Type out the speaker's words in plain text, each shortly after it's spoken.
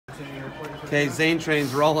Okay, Zain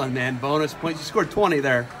train's rolling, man. Bonus points. You scored 20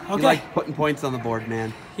 there. Okay. You like putting points on the board,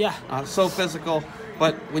 man. Yeah. So physical.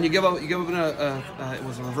 But when you give up, it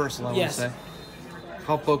was a reversal, I Yes. would say.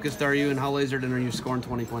 How focused are you and how lasered in are you scoring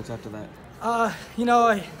 20 points after that? You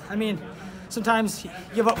know, I mean, sometimes you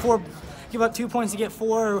give up 2 points to get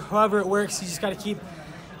 4, or however it works. You just got to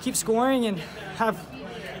keep scoring and have,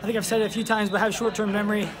 I think I've said it a few times, but have short-term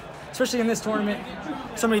memory, especially in this tournament.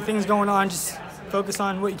 So many things going on. Just focus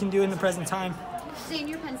on what you can do in the present time. Zain,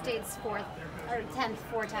 you're Penn State's 4th or 10th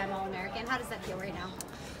four-time All-American. How does that feel right now?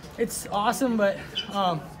 It's awesome, but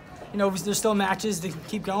you know, there's still matches to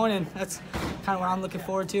keep going, and that's kind of what I'm looking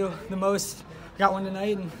forward to the most. I got one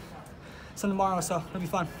tonight and some tomorrow, so it'll be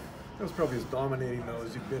fun. That was probably as dominating, though,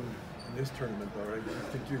 as you've been in this tournament, though, right? Do you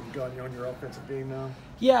think you've gotten on your offensive game now?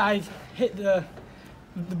 Yeah, I've hit the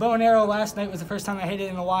bow and arrow last night was the first time I hit it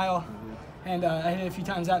in a while, and I hit it a few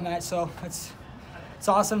times that match, so it's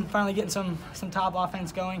awesome. Finally getting some top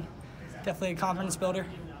offense going. Definitely a confidence builder.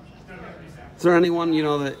 Is there anyone, you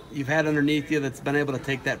know, that you've had underneath you that's been able to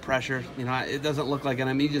take that pressure? You know, it doesn't look like it.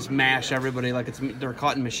 I mean, you just mash everybody like they're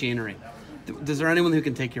caught in machinery. Is there anyone who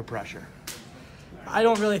can take your pressure? I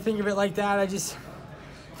don't really think of it like that. I just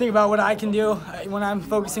think about what I can do when I'm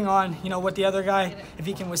focusing on, you know, what the other guy, if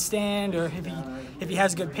he can withstand, or if he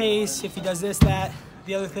has good pace, if he does this, that,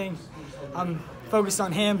 the other thing. I'm focused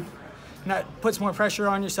on him, and that puts more pressure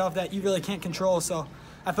on yourself that you really can't control. So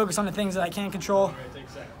I focus on the things that I can control,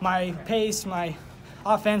 my pace, my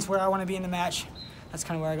offense, where I want to be in the match. That's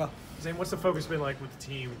kind of where I go. Zain, what's the focus been like with the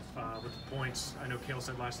team, with the points? I know Kale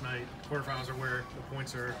said last night, quarterfinals are where the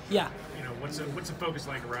points are. Yeah. You know, what's the focus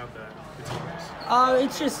like around the team?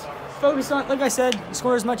 It's just focused on, like I said,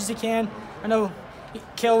 score as much as you can. I know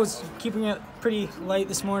Kale was keeping it pretty light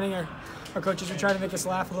this morning. Our coaches were trying to make us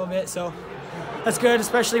laugh a little bit, so that's good,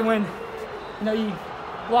 especially when, you know, you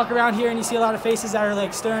walk around here and you see a lot of faces that are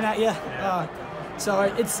like staring at you. So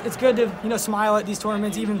it's good to, you know, smile at these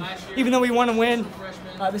tournaments, even though we want to win.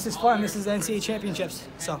 This is fun. This is the NCAA championships.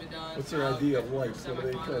 So. What's their idea of light? What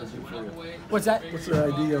do they try to do for you? What's that? What's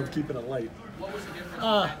their idea of keeping it light?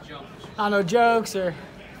 I don't know, jokes or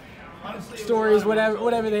stories,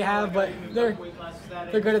 whatever they have. But they're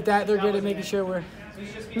good at that. They're good at making sure we're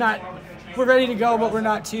ready to go, but we're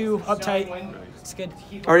not too uptight. It's good.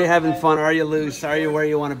 Are you having fun? Are you loose? Are you where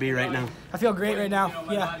you want to be right now? I feel great right now.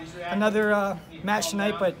 Yeah, another match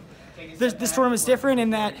tonight, but this tournament's different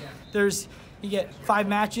in that you get 5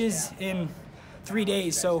 matches in 3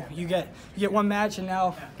 days. So you get one match and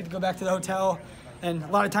now get to go back to the hotel and a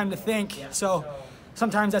lot of time to think. So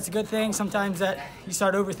sometimes that's a good thing. Sometimes that you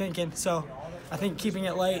start overthinking. So I think keeping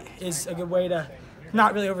it light is a good way to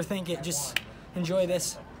not really overthink it. Just enjoy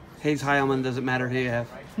this. Hayes Heilman, does it matter who you have?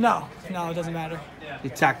 No, it doesn't matter.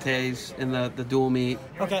 You tacked Hayes in the dual meet.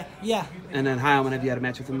 Okay, yeah. And then Heilman, have you had a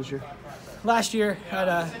match with him this year? Last year at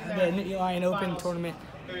the Nittany Lion Open tournament.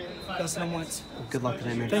 Wrestled him once. Good luck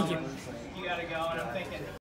today, man. Thank you.